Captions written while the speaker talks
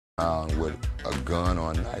with a gun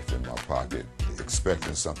or a knife in my pocket,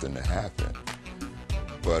 expecting something to happen.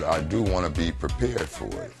 But I do want to be prepared for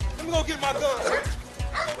it. Let me go get my gun.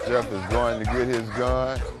 Jeff is going to get his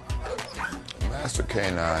gun. Master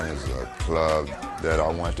Canine is a club that I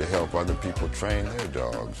want to help other people train their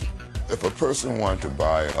dogs. If a person wanted to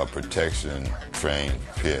buy a protection trained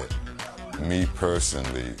pit, me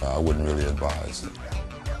personally, I wouldn't really advise it.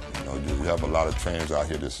 You know, you have a lot of trainers out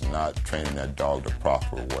here that's not training that dog the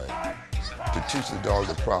proper way. To teach the dog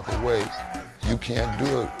the proper way, you can't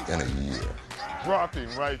do it in a year. Drop him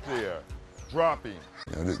right there. Drop him.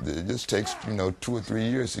 You know, it just takes, 2 or 3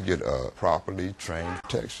 years to get a properly trained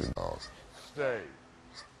protection dog. Stay.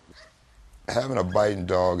 Having a biting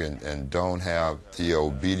dog and don't have the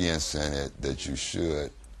obedience in it that you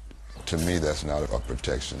should, to me, that's not a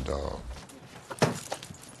protection dog.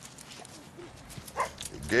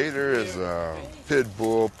 Gator is a pit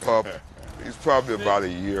bull pup. He's probably about a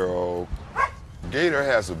year old. Gator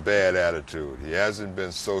has a bad attitude. He hasn't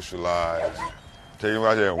been socialized. Take him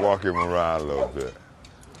out there and walk him around a little bit.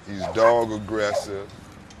 He's dog aggressive.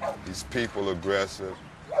 He's people aggressive.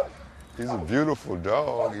 He's a beautiful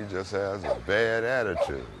dog. He just has a bad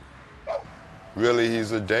attitude. Really,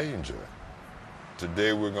 he's a danger.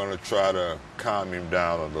 Today we're going to try to calm him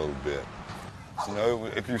down a little bit. You know,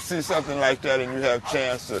 if you see something like that and you have a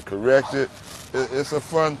chance to correct it, it's a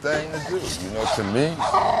fun thing to do. You know, to me.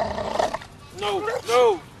 No.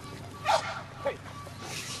 Hey.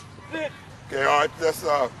 Sit. Okay, all right, let's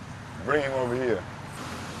bring him over here.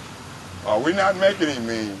 We're not making him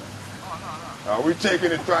mean. We're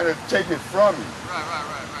taking it, trying to take it from him.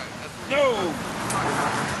 Right. No.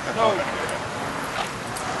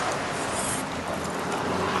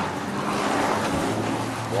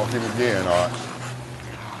 Walk him again, all right.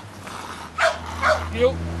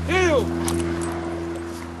 Heel.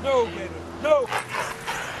 No, Gator. No.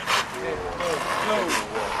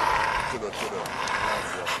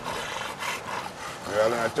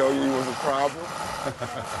 Well, I told you he was a problem.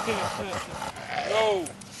 No.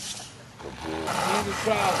 He's a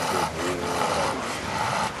problem.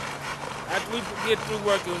 After we get through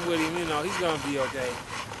working with him, he's going to be okay.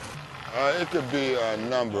 It could be a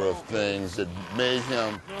number of things that made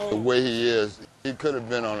him the way he is. He could have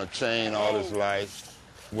been on a chain all his life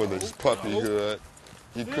with his puppyhood.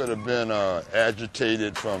 He could have been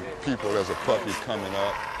agitated from people as a puppy coming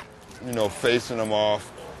up, facing them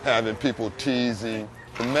off, having people teasing.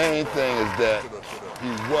 The main thing is that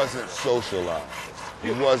he wasn't socialized.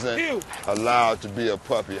 He wasn't allowed to be a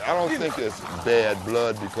puppy. I don't think it's bad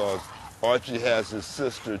blood because Archie has his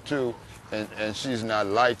sister too, and she's not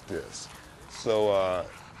like this. So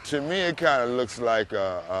to me, it kind of looks like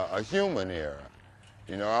a human error.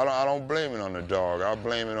 I don't blame it on the dog. I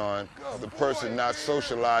blame it on the person not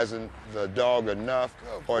socializing the dog enough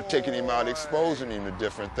or taking him out, exposing him to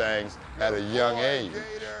different things at a young age.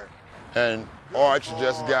 And Arch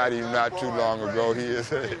just got him not too long ago.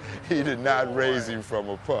 He did not raise him from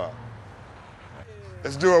a pup.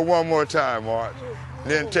 Let's do it one more time, Arch.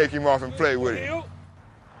 Then take him off and play with him.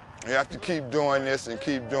 You have to keep doing this and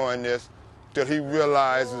keep doing this till he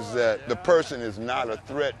realizes that the person is not a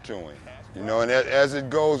threat to him. And as it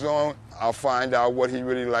goes on, I'll find out what he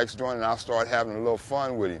really likes doing and I'll start having a little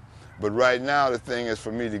fun with him. But right now, the thing is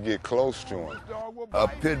for me to get close to him. A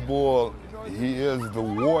pit bull, he is the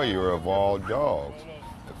warrior of all dogs.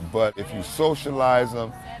 But if you socialize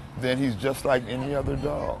him, then he's just like any other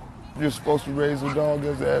dog. You're supposed to raise a dog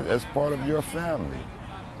as part of your family.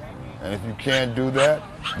 And if you can't do that,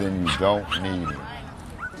 then you don't need him.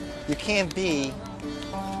 You can't be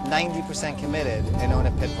 90% committed and own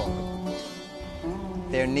a pit bull.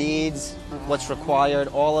 Their needs, what's required,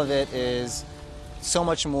 all of it is so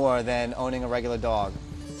much more than owning a regular dog.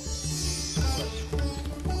 You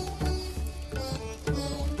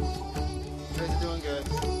guys are doing good.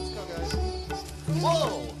 Let's go, guys.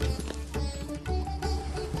 Whoa!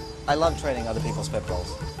 I love training other people's pit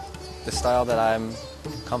bulls. The style that I'm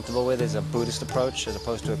comfortable with is a Buddhist approach as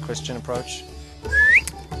opposed to a Christian approach.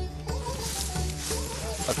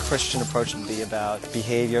 A Christian approach would be about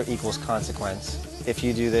behavior equals consequence. If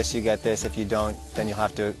you do this, you get this. If you don't, then you'll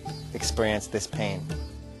have to experience this pain.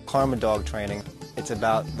 Karma dog training, it's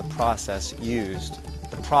about the process used.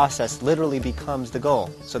 The process literally becomes the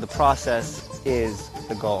goal. So the process is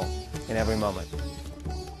the goal in every moment.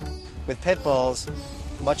 With pit bulls,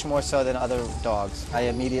 much more so than other dogs, I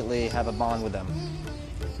immediately have a bond with them.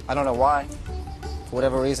 I don't know why. For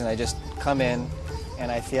whatever reason, I just come in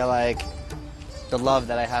and I feel like the love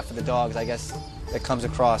that I have for the dogs, I guess, it comes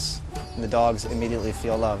across and the dogs immediately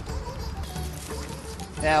feel loved.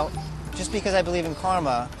 Now, just because I believe in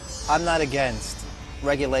karma, I'm not against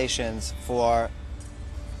regulations for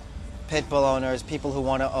pit bull owners, people who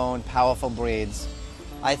want to own powerful breeds.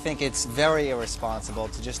 I think it's very irresponsible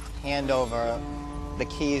to just hand over the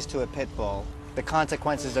keys to a pit bull. The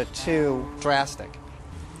consequences are too drastic.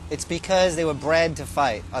 It's because they were bred to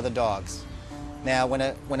fight other dogs. Now, when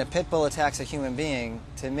a pit bull attacks a human being,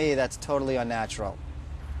 to me, that's totally unnatural.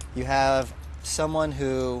 You have someone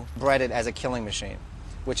who bred it as a killing machine,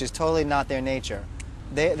 which is totally not their nature.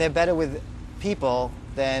 They're better with people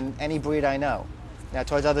than any breed I know. Now,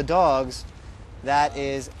 towards other dogs, that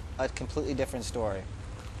is a completely different story.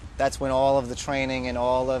 That's when all of the training and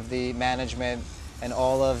all of the management and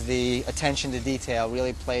all of the attention to detail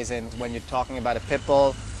really plays in when you're talking about a pit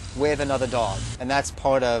bull with another dog. And that's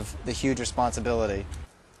part of the huge responsibility.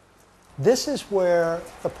 This is where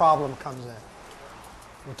the problem comes in.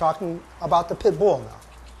 We're talking about the pit bull now.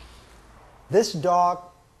 This dog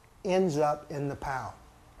ends up in the pound.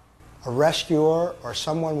 A rescuer or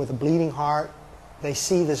someone with a bleeding heart, they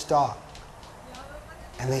see this dog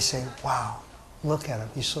and they say, wow, look at him,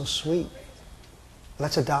 he's so sweet.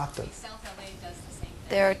 Let's adopt him.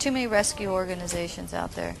 There are too many rescue organizations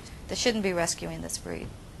out there that shouldn't be rescuing this breed.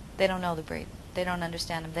 They don't know the breed. They don't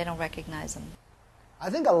understand them. They don't recognize them. I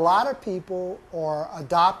think a lot of people are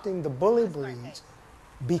adopting the bully breeds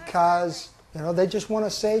because, they just want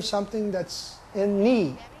to save something that's in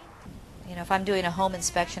need. If I'm doing a home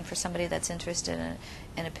inspection for somebody that's interested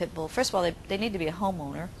in a pit bull, first of all, they need to be a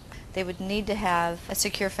homeowner. They would need to have a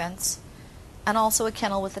secure fence and also a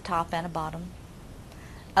kennel with a top and a bottom.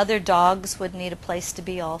 Other dogs would need a place to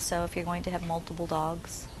be also if you're going to have multiple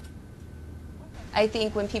dogs. I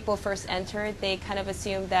think when people first enter, they kind of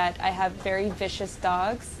assume that I have very vicious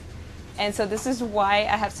dogs. And so this is why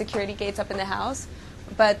I have security gates up in the house.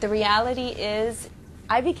 But the reality is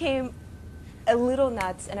I became a little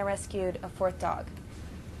nuts and I rescued a fourth dog.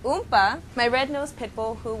 Oompa, my red-nosed pit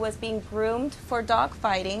bull who was being groomed for dog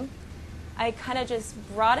fighting, I kind of just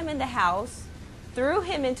brought him in the house, threw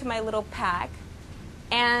him into my little pack,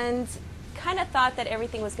 and kind of thought that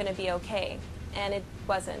everything was going to be okay, and it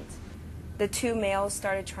wasn't. The two males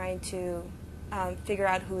started trying to figure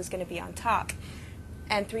out who was going to be on top,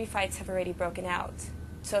 and 3 fights have already broken out.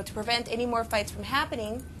 So to prevent any more fights from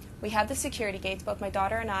happening, we have the security gates. Both my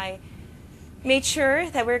daughter and I made sure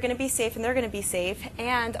that we're going to be safe and they're going to be safe,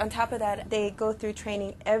 and on top of that, they go through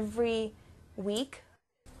training every week.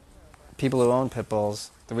 People who own pit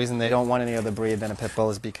bulls, the reason they don't want any other breed than a pit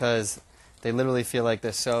bull is because they literally feel like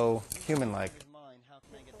they're so human-like.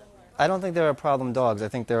 I don't think there are problem dogs. I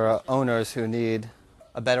think there are owners who need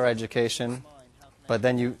a better education, but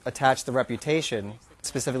then you attach the reputation,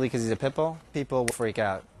 specifically because he's a pit bull, people will freak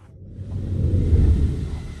out.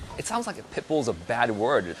 It sounds like a pit bull is a bad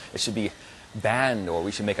word. It should be banned, or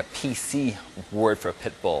we should make a PC word for a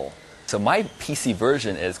pit bull. So my PC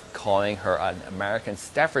version is calling her an American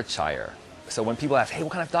Staffordshire. So when people ask, hey,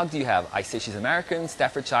 what kind of dog do you have? I say she's American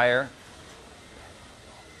Staffordshire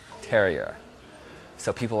Terrier.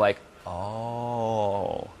 So people are like,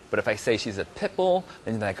 oh. But if I say she's a pit bull,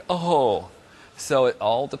 then they're like, oh. So it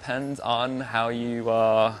all depends on how you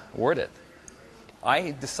word it.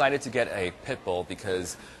 I decided to get a pit bull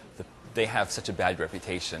because they have such a bad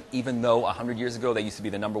reputation, even though 100 years ago they used to be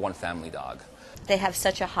the #1 family dog. They have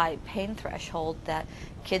such a high pain threshold that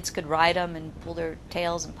kids could ride them and pull their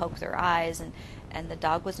tails and poke their eyes, and the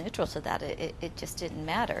dog was neutral to that. It just didn't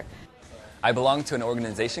matter. I belong to an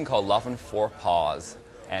organization called Love and Four Paws,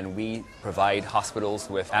 and we provide hospitals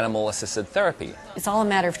with animal-assisted therapy. It's all a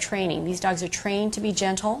matter of training. These dogs are trained to be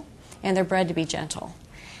gentle, and they're bred to be gentle.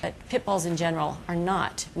 But pit bulls in general are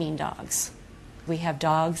not mean dogs. We have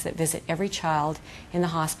dogs that visit every child in the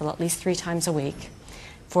hospital at least 3 times a week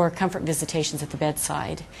for comfort visitations at the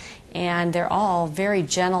bedside. And they're all very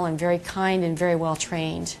gentle and very kind and very well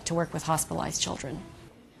trained to work with hospitalized children.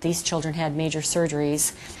 These children had major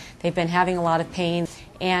surgeries. They've been having a lot of pain.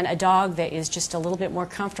 And a dog that is just a little bit more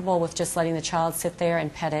comfortable with just letting the child sit there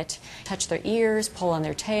and pet it, touch their ears, pull on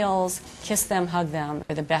their tails, kiss them, hug them,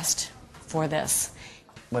 are the best for this.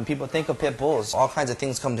 When people think of pit bulls, all kinds of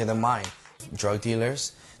things come to their mind. Drug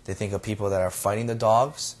dealers, they think of people that are fighting the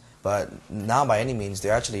dogs, but not by any means.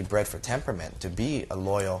 They're actually bred for temperament, to be a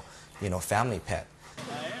loyal, family pet.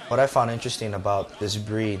 What I found interesting about this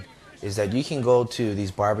breed is that you can go to these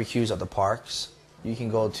barbecues at the parks, you can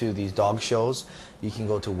go to these dog shows, you can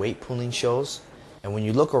go to weight pulling shows, and when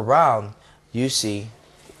you look around, you see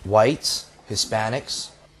whites, Hispanics,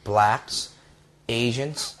 blacks,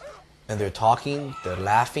 Asians, and they're talking, they're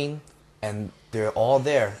laughing, and they're all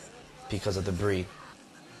there because of the breed.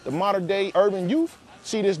 The modern day urban youth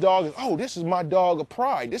see this dog as, oh, this is my dog of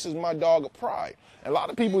pride. This is my dog of pride. And a lot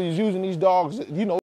of people is using these dogs,